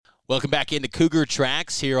Welcome back into Cougar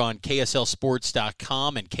Tracks here on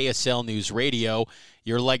KSLSports.com and KSL News Radio,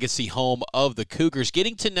 your legacy home of the Cougars.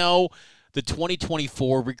 Getting to know the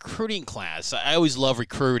 2024 recruiting class. I always love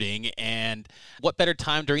recruiting, and what better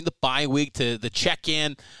time during the bye week to check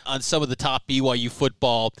in on some of the top BYU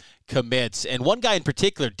football commits. And one guy in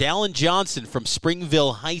particular, Dallin Johnson from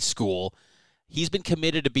Springville High School, he's been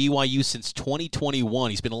committed to BYU since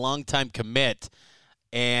 2021. He's been a long-time commit,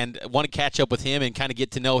 and I want to catch up with him and kind of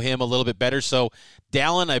get to know him a little bit better. So,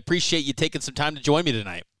 Dallin, I appreciate you taking some time to join me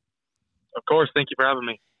tonight. Of course. Thank you for having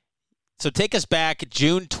me. So take us back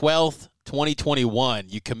June 12th, 2021.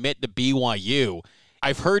 You commit to BYU.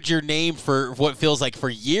 I've heard your name for what feels like for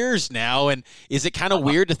years now, and is it kind of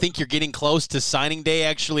weird to think you're getting close to signing day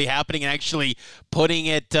actually happening and actually putting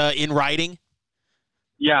it in writing?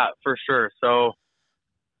 Yeah, for sure. So,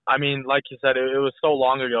 I mean, like you said, it was so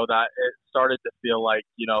long ago that it started to feel like,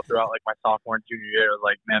 throughout like my sophomore and junior year,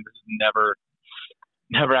 like, man, this is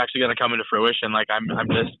never actually going to come into fruition. Like I'm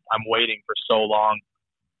waiting for so long,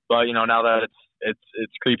 but now that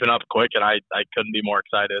it's creeping up quick, and I couldn't be more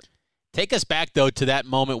excited. Take us back though to that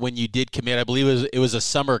moment when you did commit. I believe it was a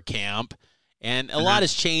summer camp, and a lot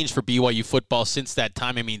has changed for BYU football since that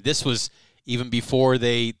time. I mean, this was even before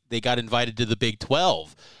they got invited to the Big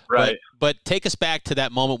 12. Right. But take us back to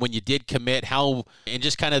that moment when you did commit, and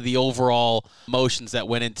just kind of the overall emotions that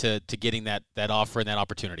went into getting that offer and that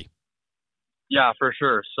opportunity. Yeah, for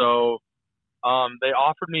sure. So they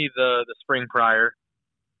offered me the spring prior,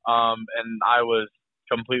 and I was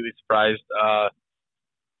completely surprised. That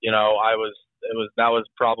was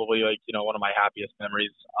probably like, one of my happiest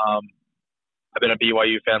memories. I've been a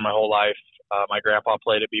BYU fan my whole life. My grandpa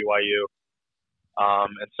played at BYU.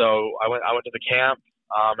 And so I went to the camp,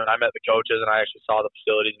 and I met the coaches, and I actually saw the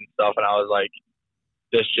facilities and stuff. And I was like,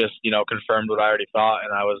 this just, confirmed what I already thought.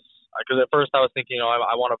 And because at first I was thinking,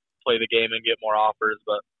 I want to play the game and get more offers,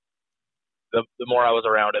 but the more I was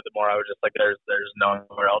around it, the more I was just like, there's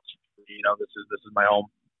nowhere else. This is my home.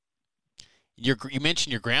 You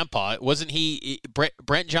mentioned your grandpa. Wasn't he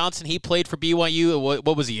Brent Johnson? He played for BYU.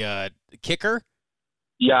 What was he? Kicker?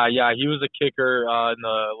 Yeah. He was a kicker in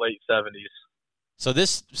the late 70s. So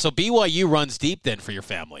BYU runs deep then for your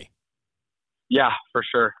family. Yeah, for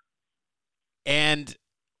sure. And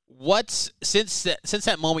since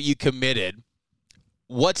that moment you committed,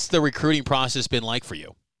 what's the recruiting process been like for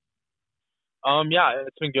you? Yeah,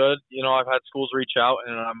 it's been good. I've had schools reach out,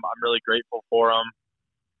 and I'm really grateful for them.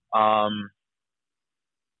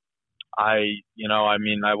 I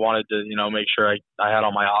wanted to, make sure I had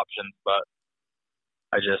all my options, but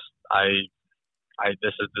this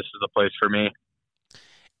is the place for me.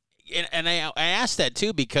 And I asked that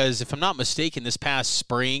too because if I'm not mistaken, this past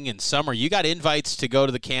spring and summer, you got invites to go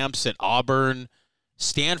to the camps at Auburn,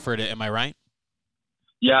 Stanford. Am I right?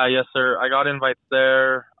 Yeah, yes, sir. I got invites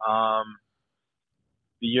there.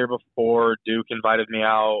 The year before, Duke invited me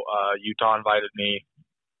out. Utah invited me.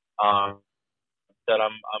 That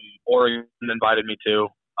Oregon invited me to.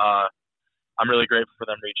 I'm really grateful for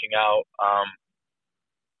them reaching out.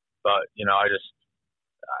 But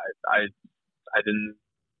I didn't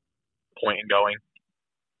point in going.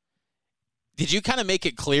 Did you kind of make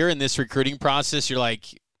it clear in this recruiting process? You're like,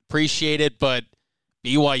 appreciate it, but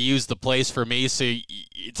BYU's the place for me. So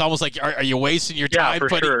it's almost like, are you wasting your time? Yeah, for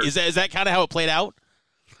sure. Is that kind of how it played out?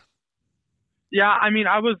 Yeah, I mean,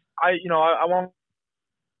 I want.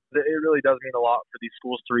 It really does mean a lot for these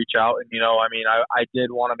schools to reach out, and I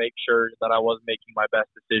did want to make sure that I was making my best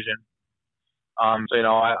decision. So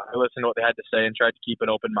I listened to what they had to say and tried to keep an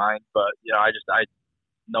open mind, but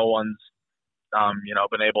no one's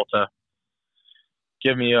been able to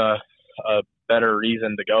give me a better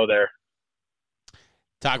reason to go there.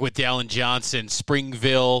 Talk with Dallin Johnson,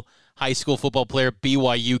 Springville high school football player,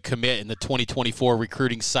 BYU commit in the 2024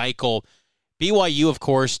 recruiting cycle. BYU, of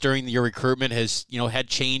course, during your recruitment has, had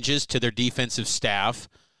changes to their defensive staff.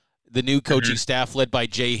 The new coaching staff led by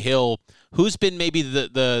Jay Hill. Who's been maybe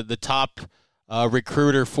the top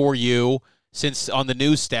recruiter for you on the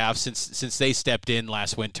new staff since they stepped in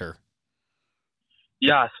last winter?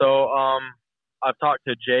 Yeah, so I've talked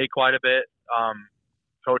to Jay quite a bit.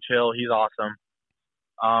 Coach Hill, he's awesome.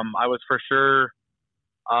 I was for sure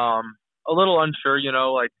a little unsure,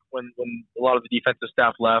 like when a lot of the defensive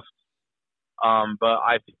staff left. But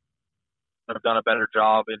I think they've done a better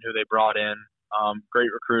job in who they brought in.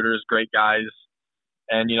 Great recruiters, great guys.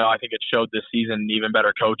 And, I think it showed this season even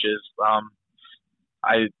better coaches.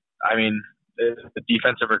 I mean, the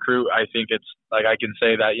defensive recruit, I think it's like I can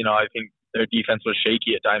say that, I think their defense was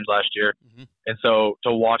shaky at times last year. Mm-hmm. And so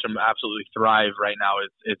to watch them absolutely thrive right now,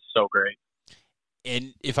 it's so great.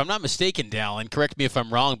 And if I'm not mistaken, Dallin, correct me if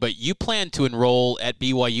I'm wrong, but you plan to enroll at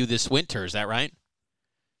BYU this winter, is that right?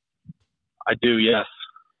 I do, yes.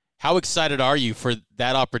 How excited are you for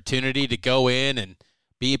that opportunity to go in and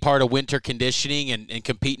be a part of winter conditioning and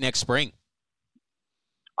compete next spring?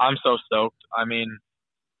 I'm so stoked. I mean,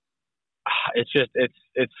 it's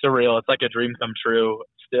surreal. It's like a dream come true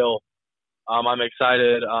still. I'm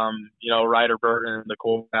excited. Ryder Burton, the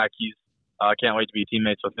quarterback, can't wait to be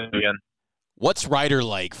teammates with him again. What's Ryder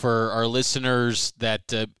like for our listeners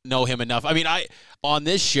that know him enough? I mean, on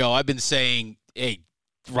this show, I've been saying, hey,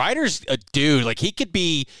 Ryder's a dude. Like, he could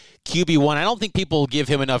be QB1. I don't think people give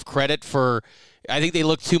him enough credit for. I think they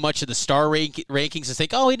look too much at the star rankings and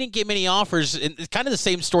think, oh, he didn't get many offers. And it's kind of the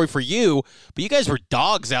same story for you, but you guys were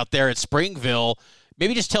dogs out there at Springville.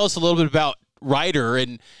 Maybe just tell us a little bit about Ryder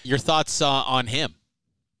and your thoughts on him.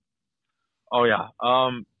 Oh, yeah,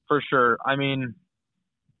 for sure. I mean,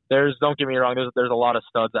 don't get me wrong, there's a lot of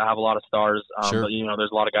studs that have a lot of stars, Sure. but,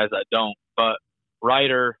 there's a lot of guys that don't. But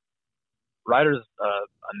Ryder's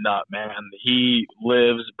a nut, man. He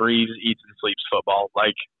lives, breathes, eats, and sleeps football.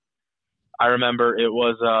 Like, I remember it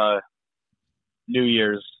was New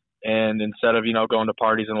Year's, and instead of going to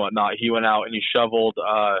parties and whatnot, he went out and he shoveled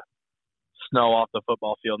snow off the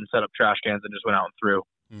football field and set up trash cans and just went out and threw.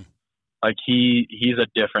 Like, he's a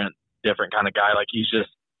different kind of guy. Like, he's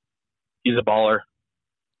a baller.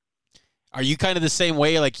 Are you kind of the same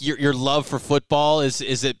way? Like, your love for football is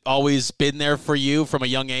it always been there for you from a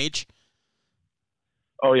young age?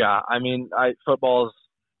 Oh yeah, I mean, football's,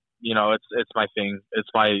 it's my thing. It's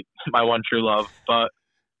my one true love. But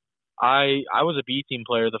I was a B team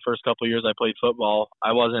player the first couple of years I played football.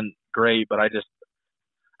 I wasn't great, but I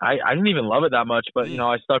didn't even love it that much. But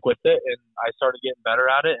I stuck with it and I started getting better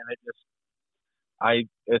at it, and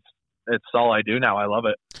it's all I do now. I love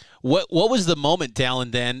it. What was the moment,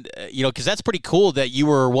 Dallin, then, because that's pretty cool that you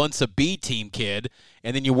were once a B team kid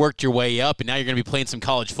and then you worked your way up and now you're going to be playing some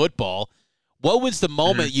college football. What was the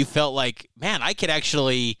moment you felt like, man, I could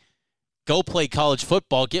actually go play college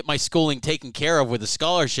football, get my schooling taken care of with a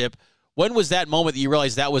scholarship? When was that moment that you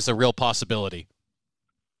realized that was a real possibility?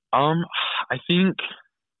 I think,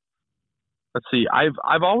 let's see,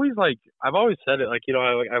 I've always said it,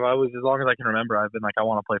 I've always, as long as I can remember, I've been like, I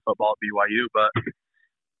want to play football at BYU, but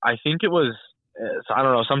I think it was, I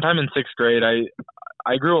don't know, sometime in sixth grade,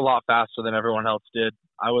 I grew a lot faster than everyone else did.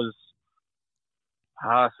 I was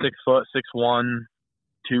 6 foot, 6'1",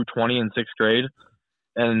 220 in sixth grade.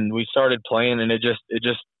 And we started playing and it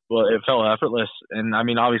felt effortless. And I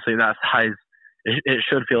mean, obviously that size, it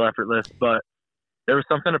should feel effortless, but there was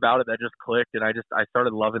something about it that just clicked. And I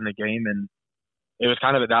started loving the game. And it was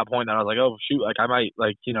kind of at that point that I was like, oh shoot, like I might,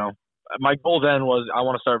 my goal then was I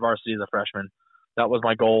want to start varsity as a freshman. That was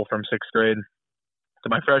my goal from sixth grade to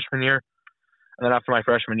my freshman year. And then after my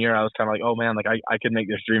freshman year, I was kind of like, oh man, like I could make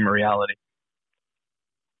this dream a reality.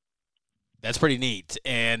 That's pretty neat.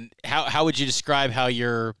 And how would you describe how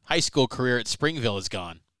your high school career at Springville has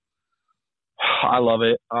gone? I love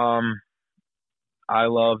it. I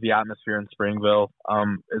love the atmosphere in Springville.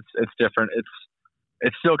 It's different.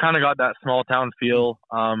 It's still kind of got that small town feel.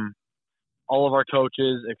 All of our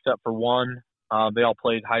coaches, except for one, they all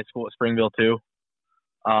played high school at Springville too.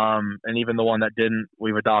 And even the one that didn't,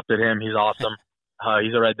 we've adopted him. He's awesome.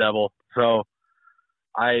 He's a Red Devil. So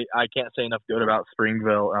I can't say enough good about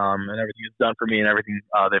Springville and everything it's done for me and everything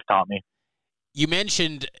they've taught me. You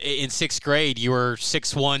mentioned in sixth grade you were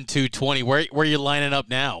 6'1", 220. Where are you lining up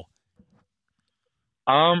now?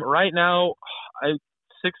 Right now, I'm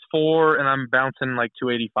 6'4", and I'm bouncing like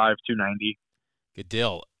 285, 290. Good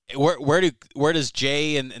deal. Where does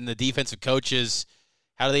Jay and the defensive coaches,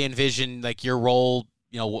 how do they envision like your role?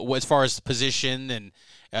 As far as position and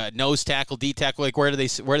nose tackle, D tackle, like where do they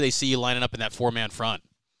see you lining up in that 4-man front?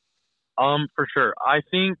 For sure. I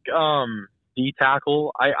think D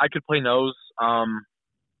tackle. I could play nose. I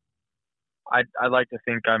like to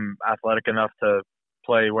think I'm athletic enough to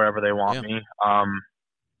play wherever they want me.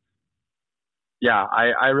 Yeah,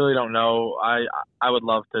 I really don't know. I would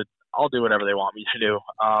love to. I'll do whatever they want me to do.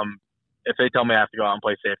 If they tell me I have to go out and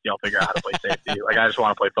play safety, I'll figure out how to play safety. Like I just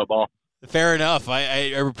want to play football. Fair enough.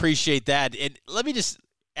 I appreciate that. And let me just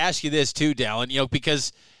ask you this too, Dallin,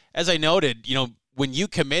 because as I noted, when you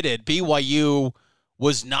committed, BYU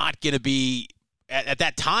was not going to be at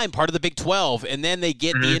that time part of the Big 12, and then they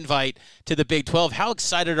get the invite to the Big 12. How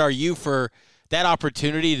excited are you for that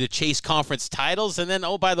opportunity to chase conference titles? And then,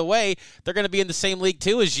 oh, by the way, they're going to be in the same league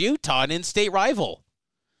too as Utah, an in-state rival.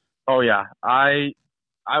 Oh yeah, I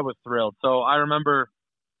was thrilled. So I remember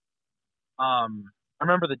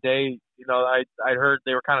the day, I heard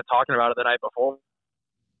they were kind of talking about it the night before.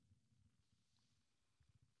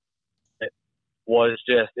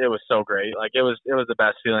 it was so great. Like it was the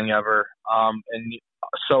best feeling ever. And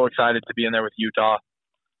so excited to be in there with Utah.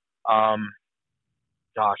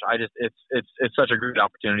 Gosh, it's such a great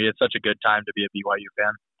opportunity. It's such a good time to be a BYU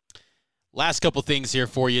fan. Last couple things here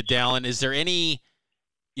for you, Dallin. Is there any,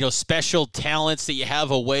 special talents that you have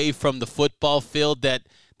away from the football field that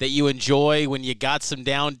you enjoy when you got some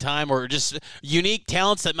downtime, or just unique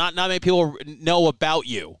talents that not many people know about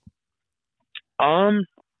you?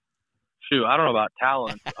 Shoot, I don't know about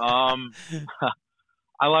talent.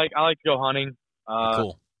 I like to go hunting.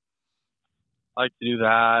 Cool. I like to do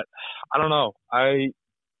that. I don't know. I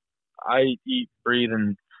eat, breathe,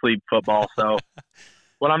 and sleep football. So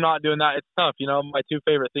when I'm not doing that, it's tough. My two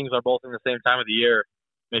favorite things are both in the same time of the year.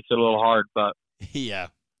 Makes it a little hard, but yeah.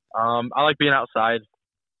 I like being outside,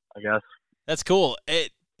 I guess. That's cool.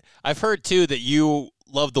 I've heard too that you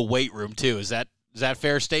love the weight room too. Is that a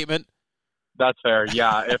fair statement? That's fair.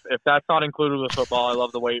 Yeah. if that's not included with football, I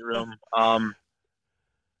love the weight room.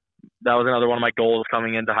 That was another one of my goals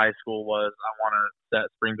coming into high school was I want to set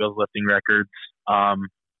Springville's lifting records.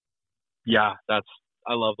 Yeah,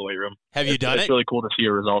 I love the weight room. Have you done it? It's really cool to see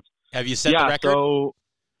your results. Have you set the record? So,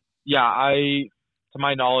 yeah, to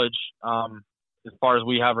my knowledge, as far as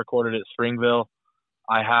we have recorded at Springville,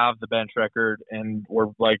 I have the bench record, and we're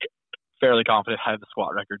fairly confident I have the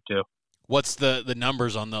squat record too. What's the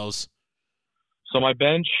numbers on those? So my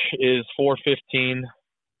bench is 415,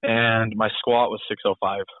 and my squat was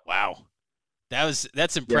 605. Wow,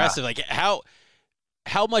 that's impressive. Yeah.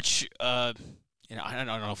 How much I don't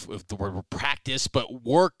know if the word practice, but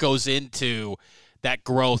work goes into that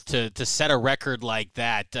growth to set a record like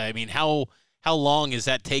that. I mean, how long has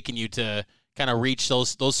that taken you to kind of reach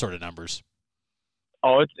those sort of numbers?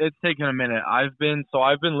 Oh, it's taken a minute. I've been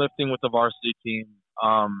lifting with the varsity team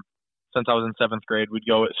since I was in 7th grade. We'd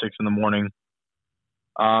go at 6 a.m.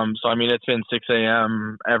 So I mean, it's been 6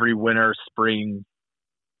 a.m. every winter, spring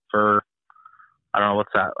for I don't know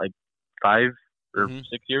what's that, 5 or 6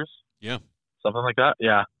 years? Yeah, something like that.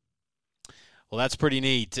 Yeah. Well, that's pretty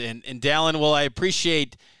neat. And Dallin, well, I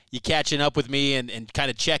appreciate you catching up with me and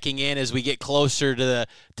kind of checking in as we get closer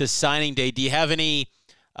to signing day. Do you have any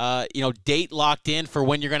date locked in for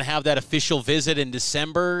when you're going to have that official visit in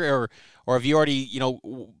December, or have you already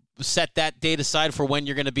set that date aside for when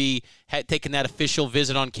you're going to be taking that official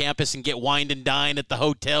visit on campus and get wined and dine at the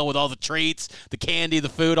hotel with all the treats, the candy, the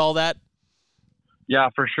food, all that? Yeah,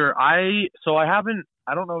 for sure. I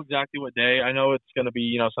don't know exactly what day. I know it's going to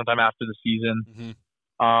be, sometime after the season.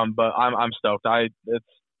 Mm-hmm. But I'm stoked.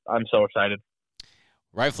 I'm so excited.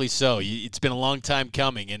 Rightfully so. It's been a long time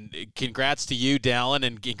coming, and congrats to you, Dallin,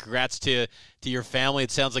 and congrats to your family.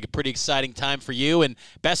 It sounds like a pretty exciting time for you, and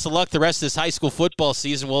best of luck the rest of this high school football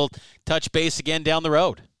season. We'll touch base again down the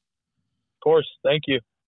road. Of course. Thank you.